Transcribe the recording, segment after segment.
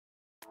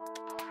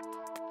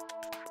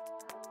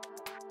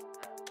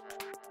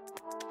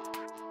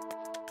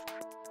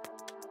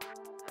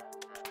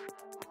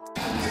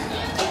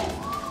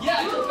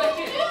Yeah, go back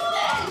in.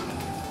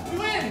 We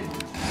win.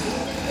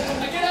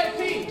 I get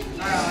IP.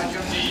 I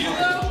jumped Do in. you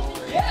though?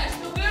 Yeah, I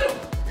still do.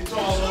 It's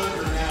all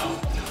over now.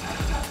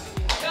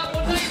 Got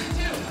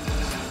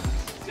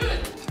 192. Good.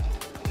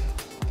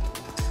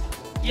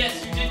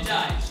 Yes, you did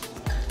die.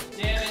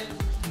 Damn it.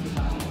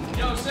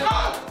 Yo,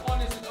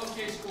 7-1 is an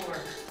okay score.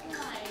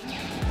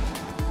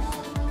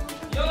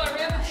 Yo, I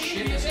ran the team.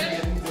 Shit is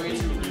getting way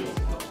too real.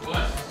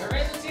 What? I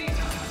ran the team.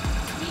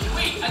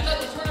 Wait, I thought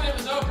the tournament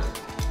was over.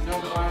 No,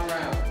 final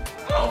round.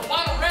 Oh,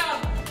 final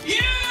round.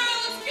 Yeah,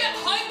 let's get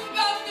hype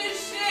about this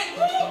shit.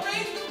 Woo,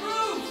 raise the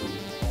roof.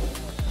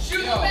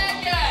 Shoot the bad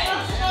guy.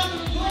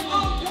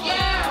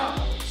 Yeah.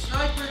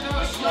 Sniper, no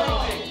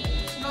sniping.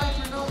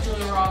 Sniper, no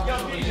shooting. Yo,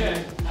 BJ.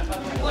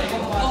 Play the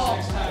ball.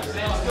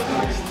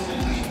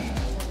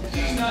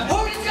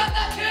 Who's got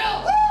that kill?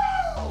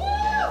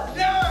 Woo!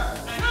 Yeah!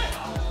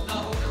 No,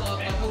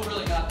 who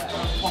really got that?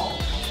 Paul.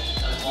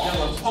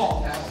 Yeah, it's Paul.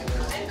 I'm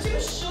too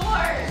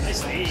short.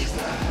 Nice knees.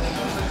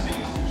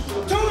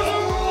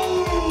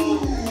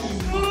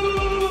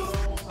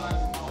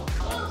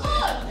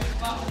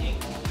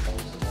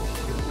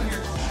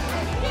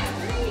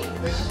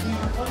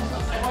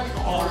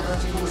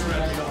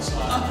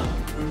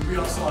 We'll be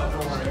outside,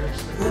 don't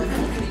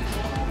worry.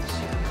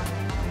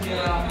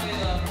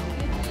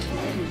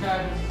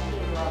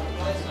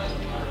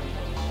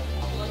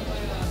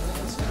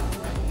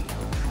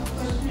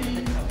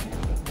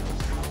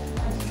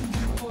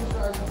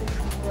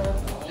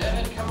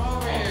 Devin, come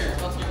over here.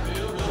 Let's get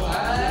real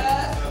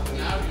fast.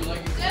 Now do you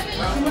like it? Devin,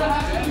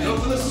 Go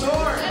for the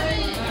sword.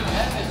 Devin,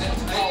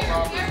 Oh, bro.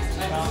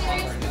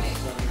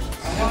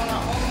 I want to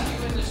hold you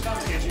in the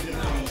stomach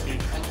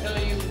until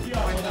you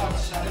point out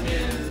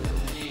something.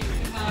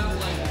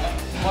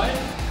 What?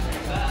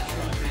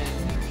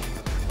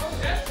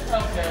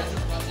 Okay.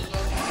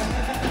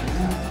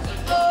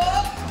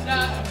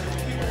 Nah,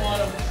 people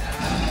want them.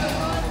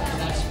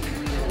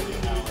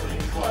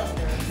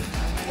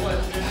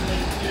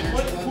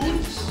 What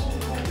boots?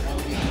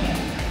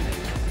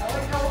 I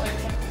like how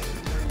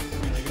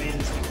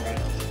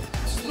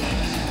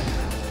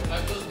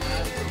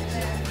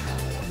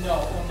no,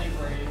 only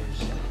Braves.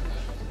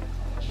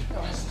 Can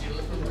I steal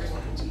it from Braves?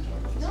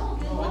 no,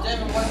 But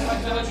Devin, what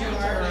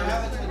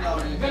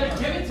you better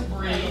give it to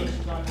Braves.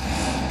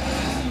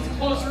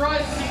 Close your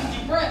eyes and take a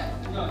deep breath.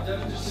 No,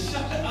 Devin, just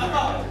shut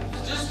up.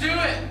 Just do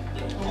it.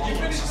 You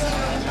finish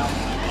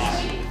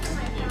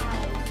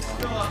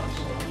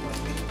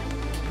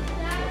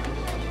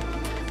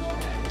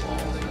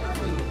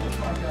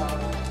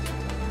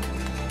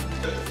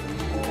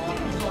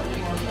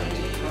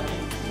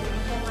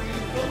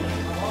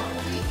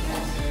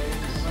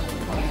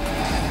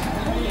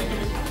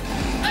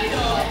I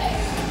know.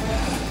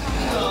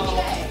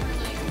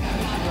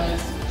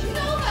 You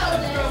know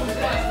about this.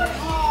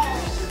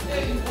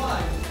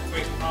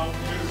 Wait, I'll do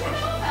You what?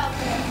 know about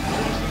this.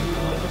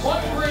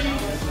 What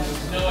Brave?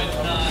 No, it's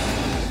not.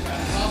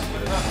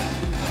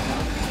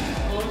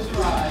 Close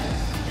your eyes.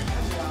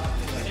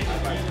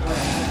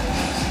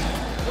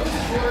 Those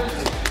words.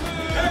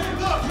 Hey,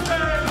 look!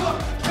 Hey, look!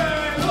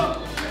 Hey, look!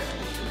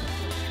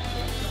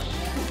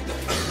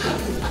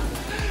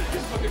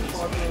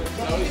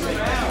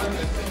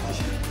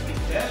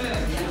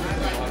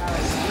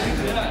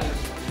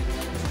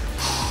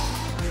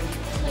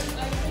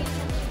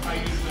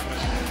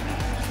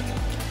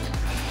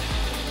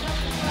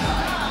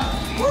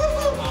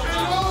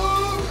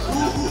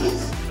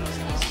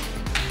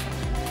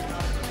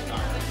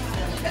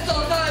 It's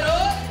all tied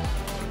up.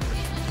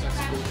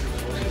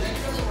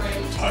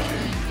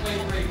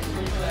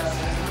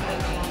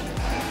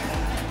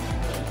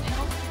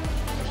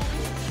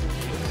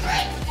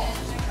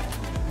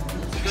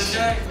 Good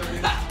day.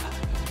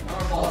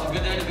 Normal. It's a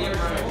good day to be a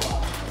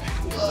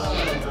Brave.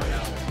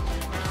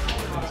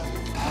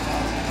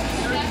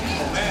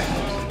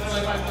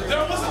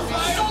 There was a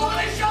fight! So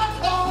many shots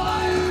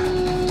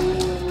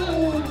fired!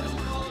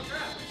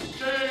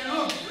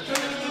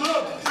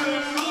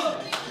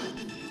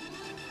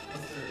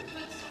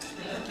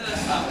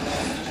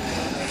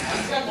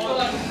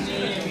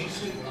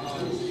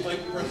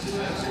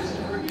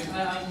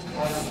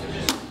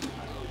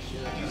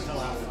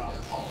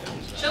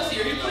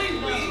 Chelsea, are you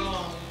playing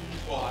Wii?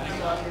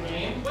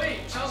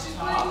 Wait, Chelsea's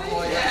playing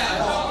Wii? Yeah.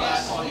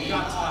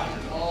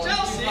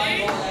 Chelsea!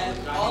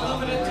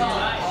 Unlimited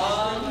time.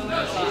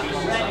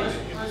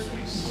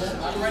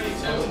 I'm ready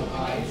too.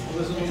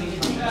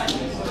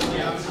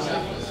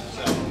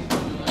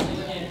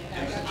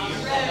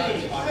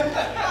 Ha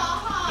ha ha.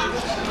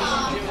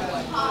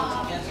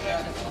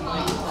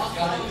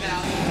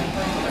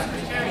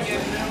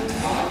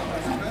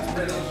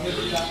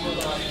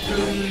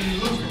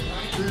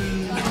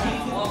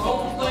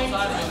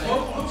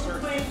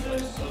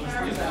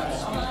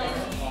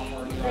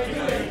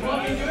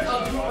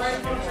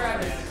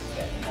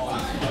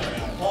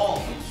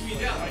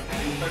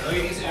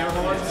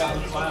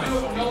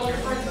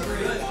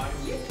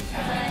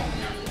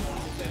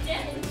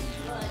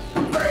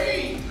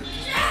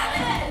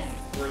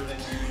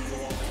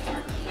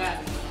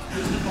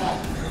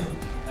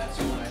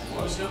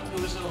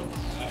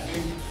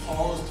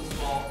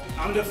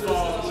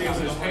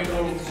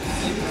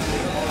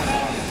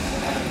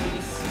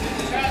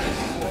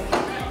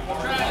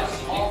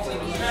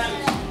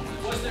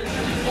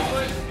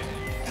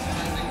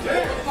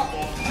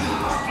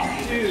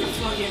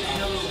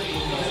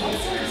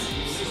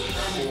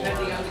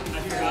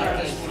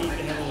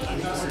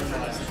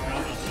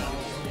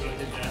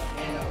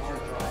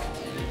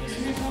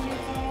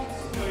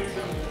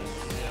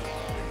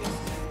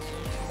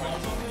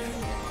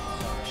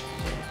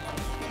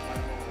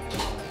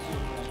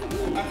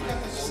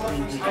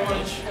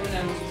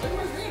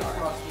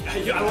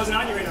 I wasn't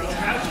on your radar. I was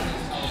crouching.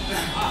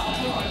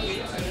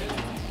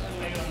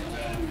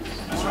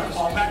 That's right,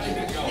 Paul. Back in.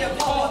 Yeah,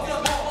 Paul, what's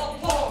up,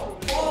 Paul.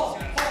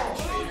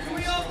 Can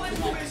we all play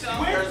Blue Base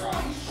Alpha?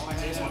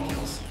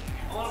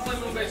 I want to play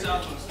Blue Base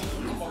Alpha.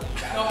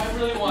 No, I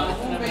really want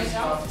to base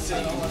out.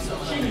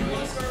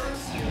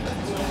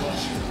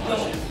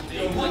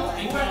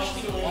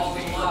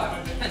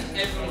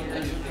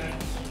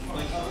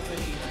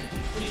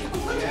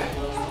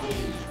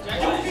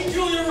 Don't be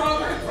Julia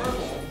Roberts.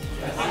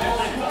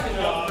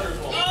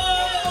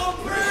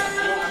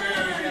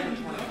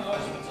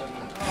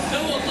 No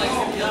one likes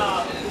him.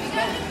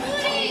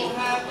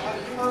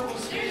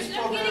 There's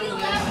no getting a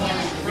lap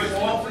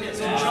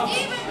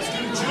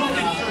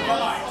Julian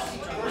survived.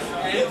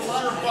 It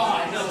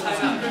survived.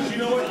 Because you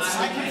know what? I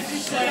can't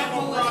just say I'm a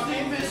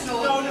rocket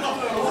missile. No.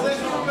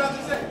 That's what I'm about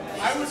to say.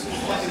 I was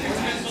fucking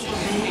missile to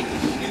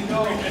move in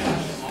 3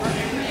 minutes.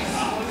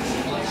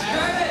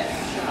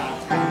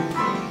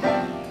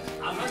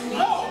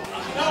 No.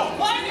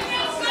 Why did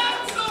that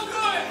sound so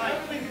good? I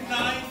think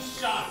 9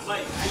 shots.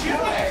 Like,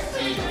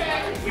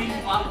 we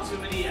fought too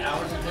many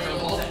hours of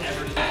football to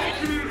ever do that.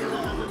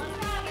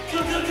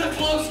 It's a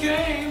close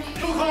game.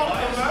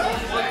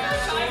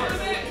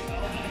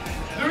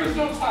 There is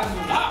no time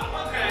to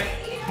stop. Okay.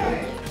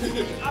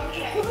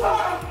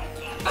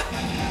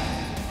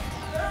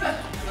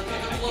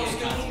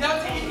 Now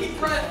take a deep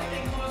breath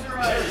and close your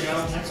eyes. There we go.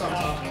 That's what I'm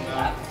talking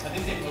about. I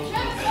think they moved a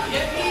little bit.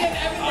 Get me an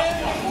evidence.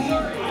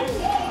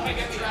 I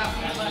get trapped.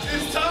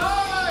 It's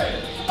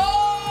time!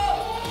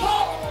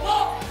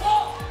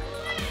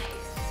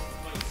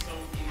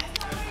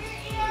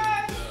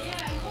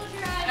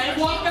 And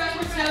walk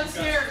backwards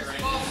downstairs.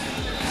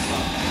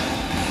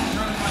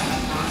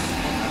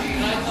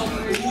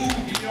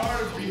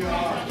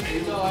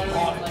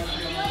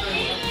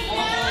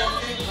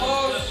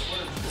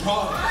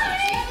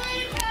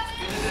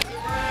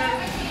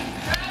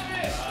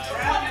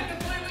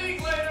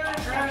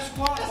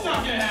 That's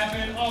not gonna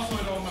happen. Also,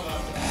 I don't know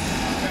that.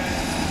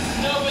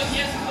 No, but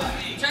yes,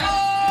 please. Come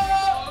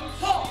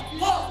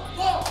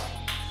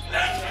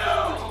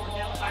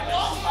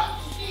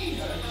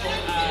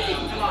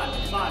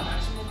on.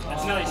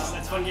 That's nice.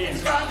 That's fun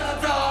games. Not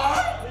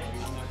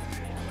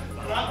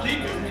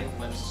leaving.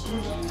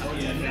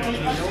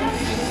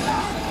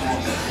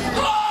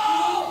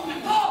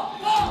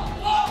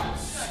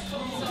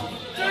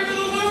 Take the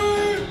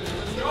lead!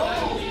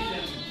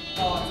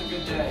 Oh, it's a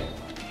good day.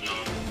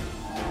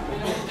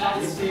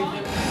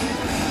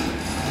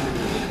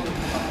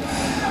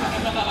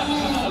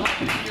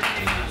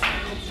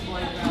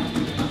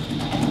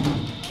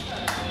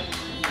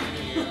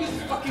 Who's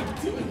fucking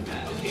doing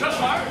that? Josh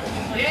Hart?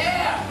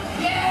 Yeah!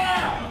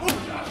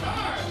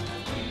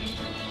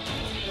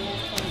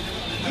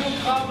 New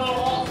combo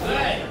all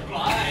day.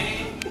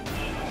 Bye.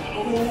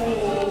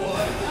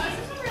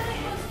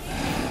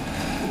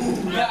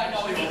 Yeah, I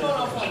know. You're going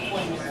off like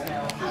 20 minutes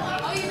now.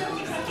 Oh, you know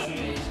what's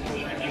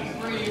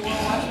Bree, you want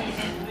to watch me,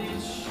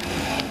 please?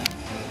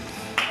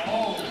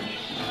 Oh,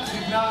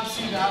 did not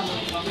see that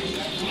one coming.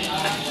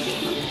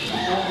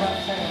 All that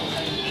tail.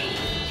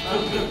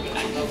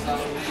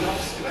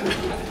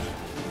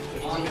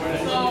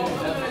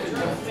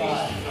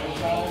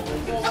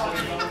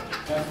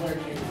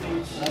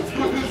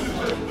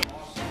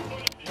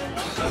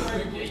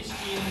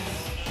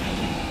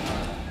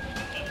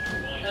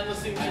 And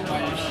listening to my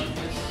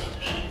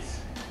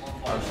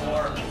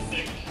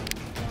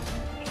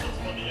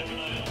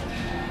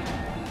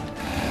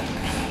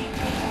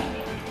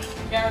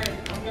Gary,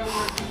 I'm going to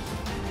work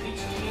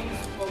each team.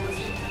 What was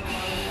it?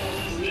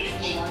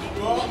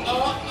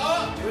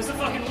 It was the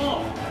fucking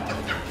wall.